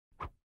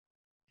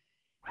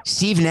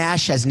Steve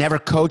Nash has never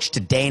coached a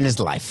day in his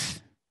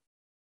life.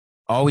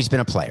 Always been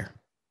a player.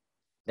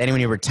 Then when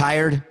he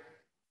retired,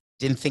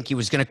 didn't think he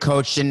was going to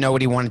coach, didn't know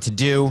what he wanted to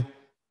do.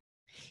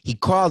 He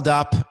called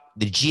up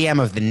the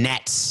GM of the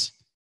Nets,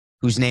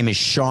 whose name is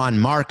Sean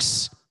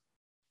Marks,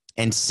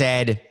 and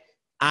said,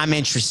 I'm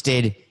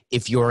interested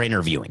if you're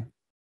interviewing.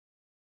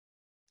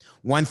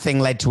 One thing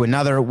led to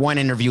another. One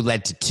interview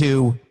led to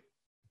two.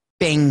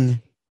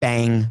 Bing,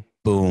 bang,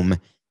 boom.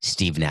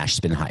 Steve Nash's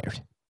been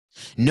hired.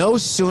 No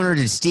sooner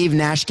did Steve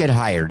Nash get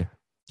hired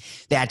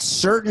that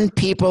certain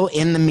people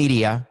in the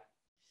media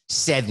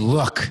said,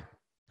 look,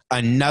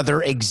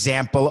 another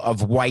example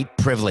of white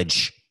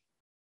privilege.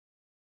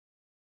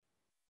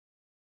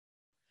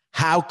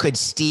 How could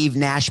Steve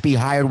Nash be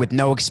hired with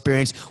no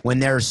experience when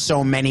there are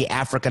so many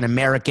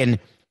African-American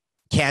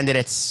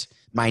candidates,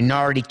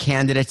 minority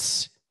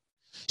candidates,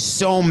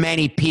 so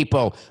many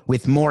people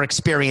with more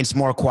experience,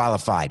 more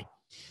qualified?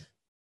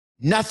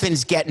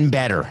 Nothing's getting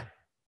better.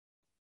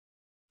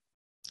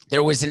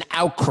 There was an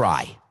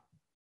outcry.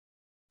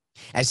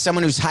 As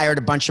someone who's hired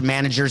a bunch of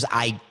managers,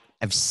 I've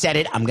said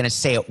it. I'm going to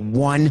say it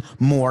one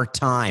more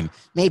time,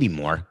 maybe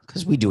more,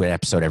 because we do an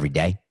episode every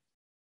day.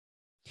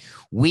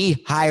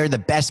 We hire the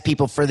best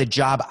people for the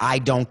job. I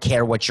don't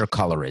care what your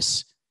color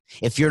is.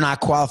 If you're not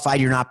qualified,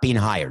 you're not being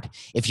hired.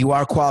 If you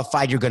are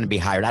qualified, you're going to be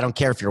hired. I don't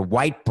care if you're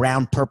white,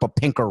 brown, purple,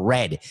 pink, or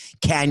red.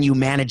 Can you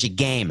manage a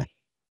game?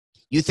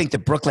 You think the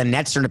Brooklyn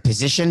Nets are in a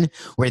position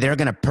where they're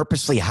going to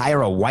purposely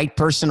hire a white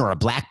person or a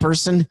black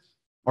person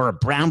or a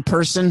brown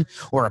person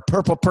or a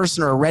purple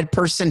person or a red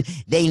person?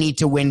 They need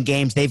to win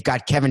games. They've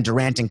got Kevin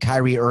Durant and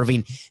Kyrie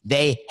Irving.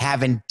 They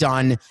haven't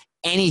done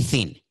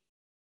anything.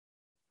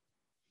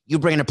 You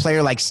bring in a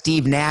player like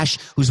Steve Nash,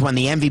 who's won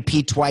the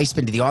MVP twice,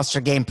 been to the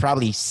All-Star game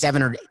probably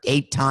 7 or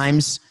 8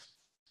 times,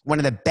 one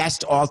of the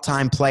best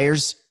all-time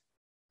players,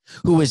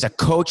 who was a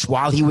coach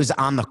while he was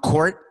on the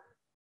court.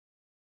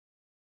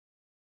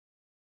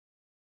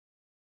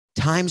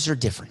 Times are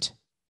different.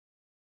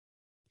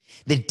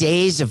 The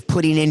days of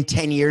putting in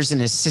 10 years as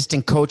an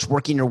assistant coach,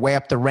 working your way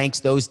up the ranks,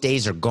 those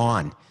days are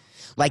gone.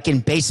 Like in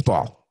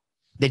baseball.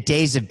 The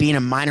days of being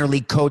a minor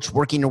league coach,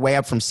 working your way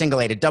up from single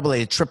A to double A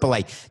to triple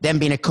A, then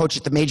being a coach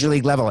at the major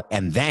league level,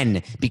 and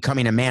then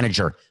becoming a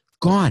manager.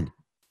 Gone.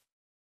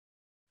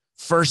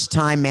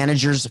 First-time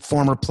managers,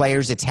 former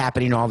players, it's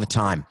happening all the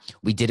time.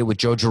 We did it with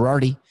Joe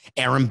Girardi,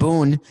 Aaron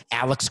Boone,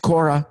 Alex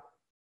Cora.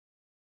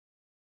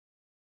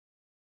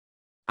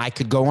 I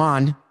could go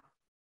on,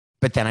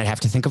 but then I'd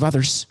have to think of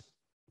others.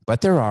 But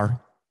there are.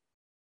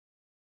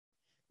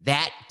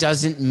 That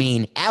doesn't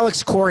mean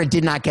Alex Cora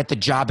did not get the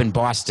job in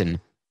Boston.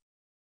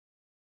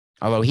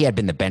 Although he had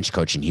been the bench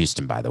coach in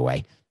Houston, by the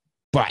way.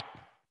 But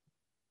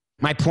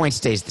my point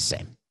stays the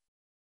same.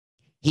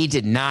 He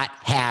did not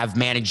have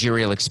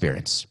managerial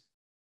experience.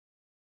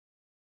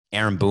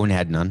 Aaron Boone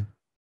had none.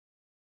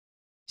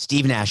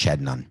 Steve Nash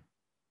had none.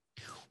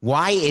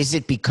 Why is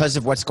it? Because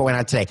of what's going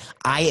on today.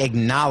 I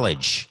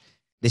acknowledge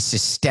the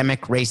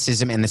systemic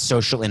racism and the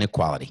social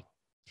inequality.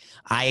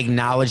 I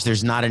acknowledge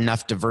there's not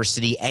enough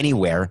diversity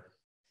anywhere,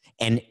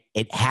 and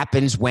it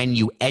happens when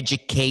you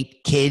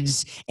educate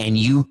kids and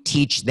you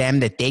teach them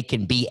that they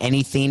can be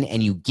anything,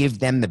 and you give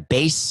them the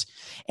base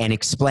and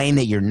explain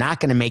that you're not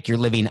going to make your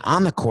living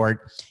on the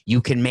court. You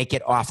can make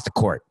it off the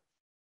court.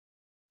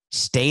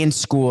 Stay in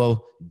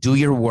school, do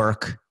your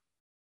work,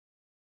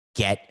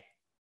 get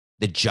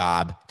the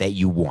job that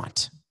you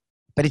want.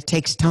 But it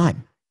takes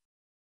time.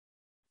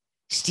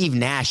 Steve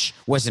Nash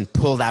wasn't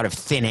pulled out of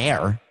thin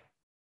air.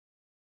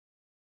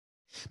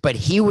 But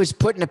he was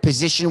put in a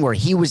position where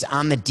he was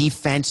on the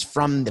defense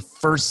from the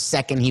first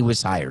second he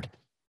was hired,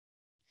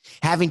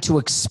 having to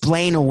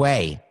explain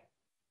away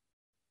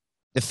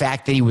the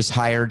fact that he was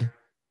hired,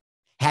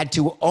 had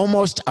to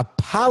almost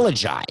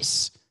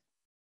apologize.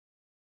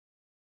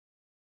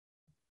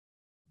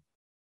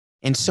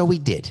 And so he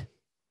did.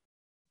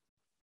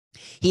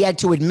 He had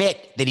to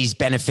admit that he's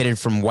benefited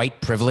from white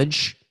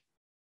privilege.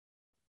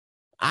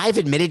 I've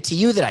admitted to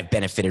you that I've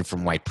benefited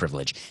from white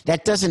privilege.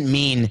 That doesn't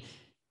mean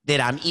that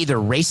I'm either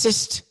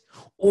racist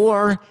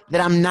or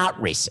that I'm not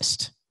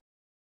racist.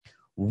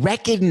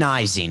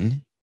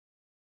 Recognizing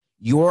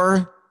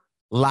your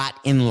lot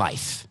in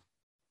life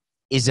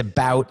is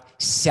about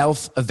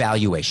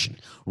self-evaluation.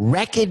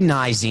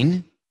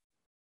 Recognizing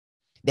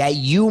that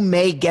you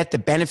may get the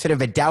benefit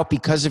of a doubt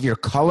because of your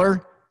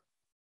color,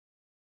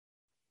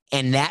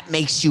 and that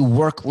makes you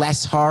work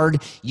less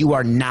hard, you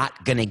are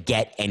not going to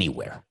get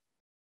anywhere.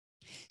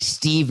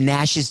 Steve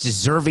Nash is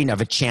deserving of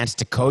a chance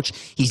to coach.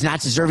 He's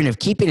not deserving of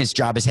keeping his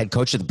job as head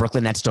coach if the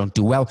Brooklyn Nets don't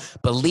do well.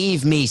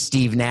 Believe me,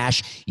 Steve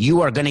Nash,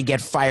 you are going to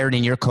get fired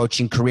in your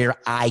coaching career.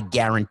 I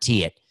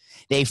guarantee it.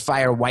 They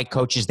fire white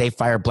coaches, they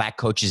fire black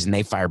coaches, and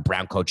they fire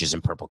brown coaches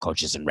and purple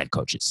coaches and red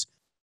coaches.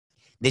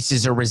 This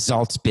is a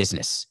results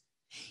business.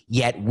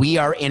 Yet we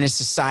are in a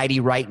society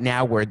right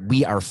now where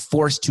we are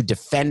forced to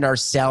defend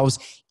ourselves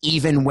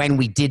even when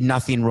we did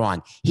nothing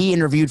wrong. He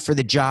interviewed for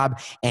the job,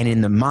 and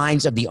in the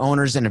minds of the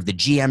owners and of the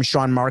GM,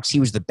 Sean Marks, he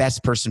was the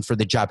best person for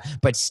the job.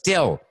 But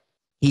still,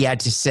 he had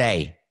to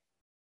say,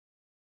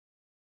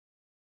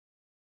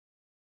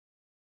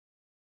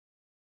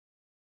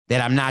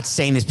 that I'm not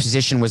saying this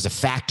position was a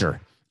factor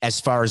as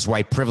far as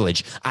white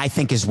privilege. I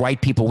think as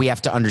white people, we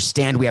have to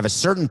understand we have a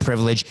certain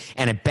privilege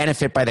and a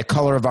benefit by the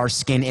color of our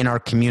skin in our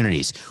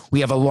communities. We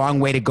have a long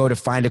way to go to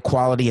find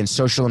equality and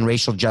social and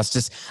racial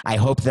justice. I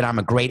hope that I'm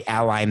a great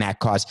ally in that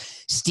cause.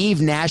 Steve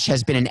Nash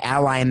has been an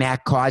ally in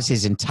that cause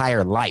his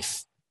entire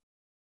life.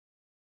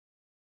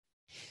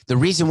 The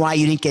reason why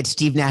you didn't get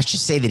Steve Nash to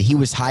say that he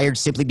was hired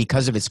simply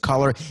because of his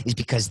color is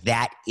because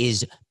that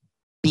is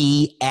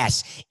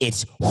BS.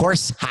 It's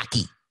horse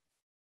hockey.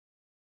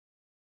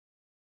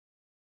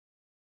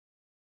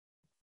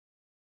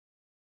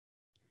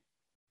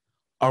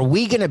 Are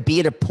we going to be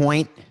at a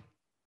point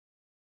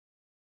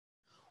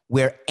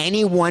where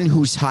anyone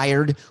who's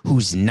hired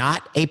who's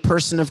not a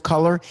person of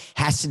color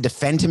has to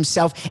defend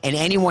himself, and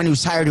anyone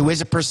who's hired who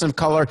is a person of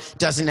color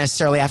doesn't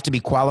necessarily have to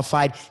be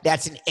qualified?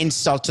 That's an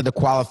insult to the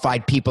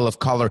qualified people of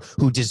color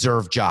who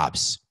deserve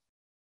jobs.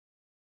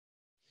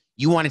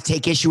 You want to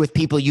take issue with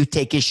people, you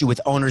take issue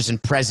with owners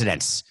and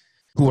presidents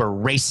who are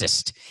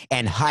racist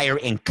and hire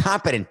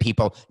incompetent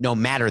people no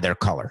matter their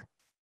color.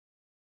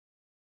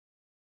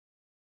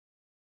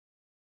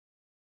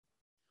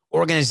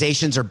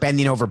 Organizations are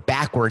bending over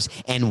backwards,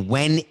 and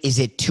when is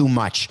it too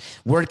much?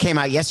 Word came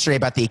out yesterday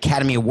about the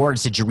Academy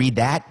Awards. Did you read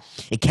that?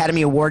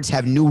 Academy Awards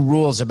have new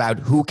rules about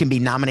who can be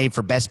nominated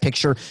for Best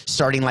Picture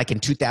starting like in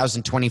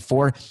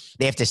 2024.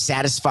 They have to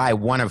satisfy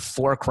one of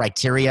 4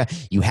 criteria.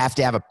 You have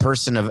to have a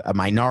person of a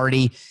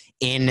minority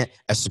in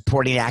a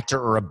supporting actor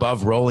or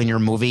above role in your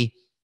movie,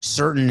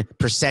 certain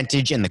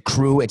percentage in the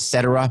crew,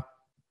 etc.,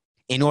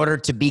 in order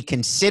to be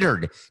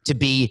considered to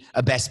be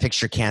a Best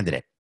Picture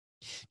candidate.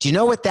 Do you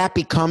know what that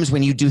becomes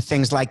when you do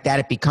things like that?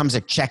 It becomes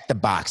a check the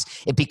box.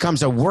 It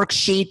becomes a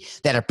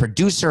worksheet that a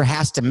producer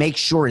has to make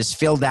sure is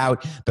filled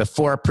out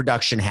before a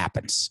production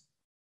happens.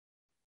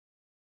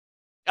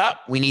 Oh,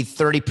 we need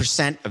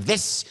 30% of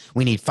this.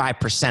 We need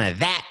 5% of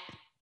that.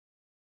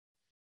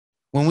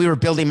 When we were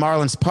building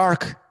Marlins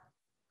Park,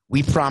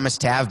 we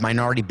promised to have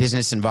minority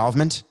business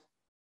involvement.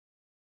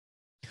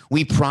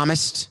 We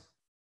promised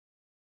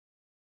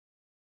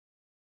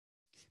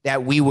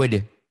that we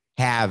would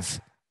have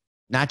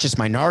not just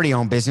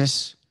minority-owned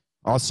business,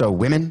 also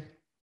women.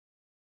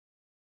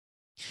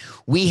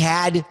 We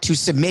had to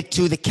submit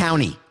to the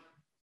county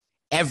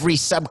every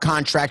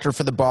subcontractor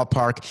for the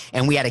ballpark,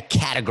 and we had to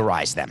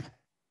categorize them.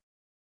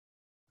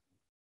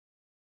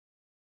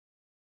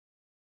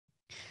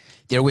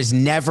 There was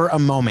never a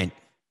moment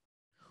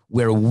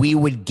where we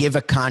would give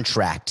a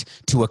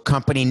contract to a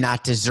company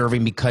not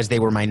deserving because they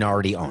were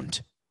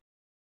minority-owned.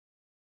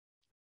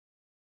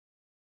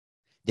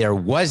 There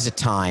was a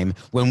time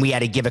when we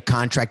had to give a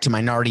contract to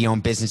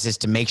minority-owned businesses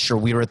to make sure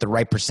we were at the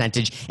right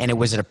percentage, and it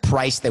was at a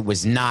price that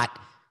was not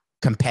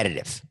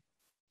competitive.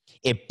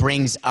 It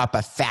brings up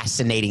a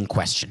fascinating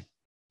question.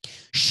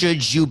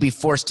 Should you be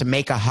forced to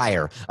make a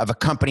hire of a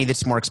company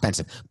that's more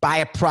expensive, buy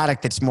a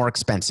product that's more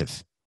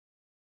expensive,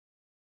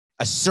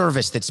 a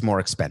service that's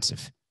more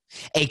expensive,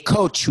 a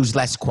coach who's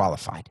less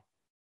qualified?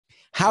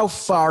 How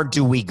far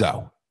do we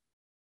go?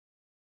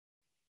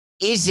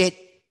 Is it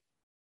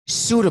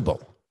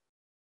suitable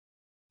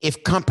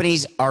if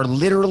companies are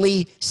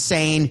literally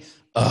saying,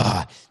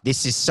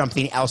 this is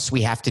something else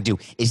we have to do?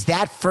 Is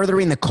that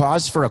furthering the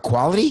cause for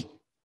equality?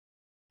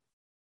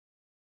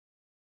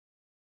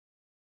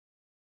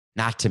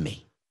 Not to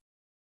me.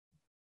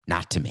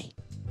 Not to me.